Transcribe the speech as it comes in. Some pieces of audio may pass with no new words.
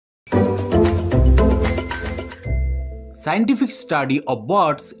scientific study of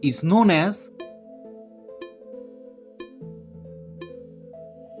birds is known as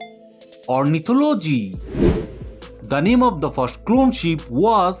ornithology. The name of the first cloned sheep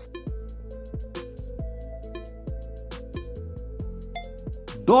was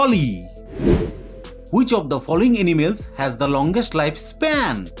Dolly. Which of the following animals has the longest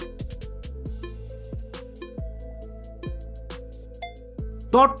lifespan?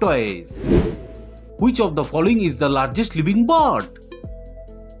 Tortoise. Which of the following is the largest living bird?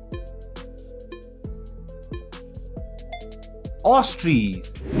 Ostrich.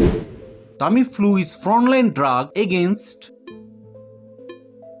 Tamiflu is frontline drug against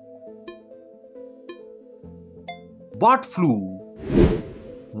bird flu.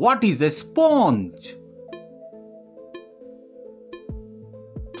 What is a sponge?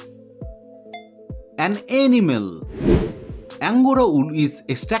 An animal. Angora wool is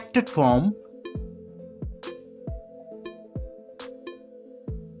extracted from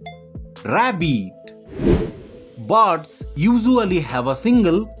rabbit. Birds usually have a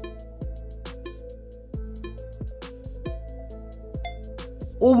single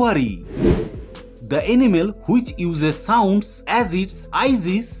ovary. The animal which uses sounds as its eyes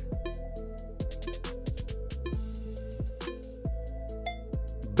is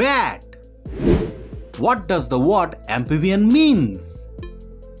bat. What does the word amphibian means?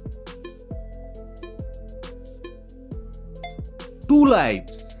 Two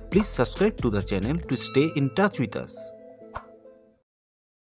lives. Please subscribe to the channel to stay in touch with us.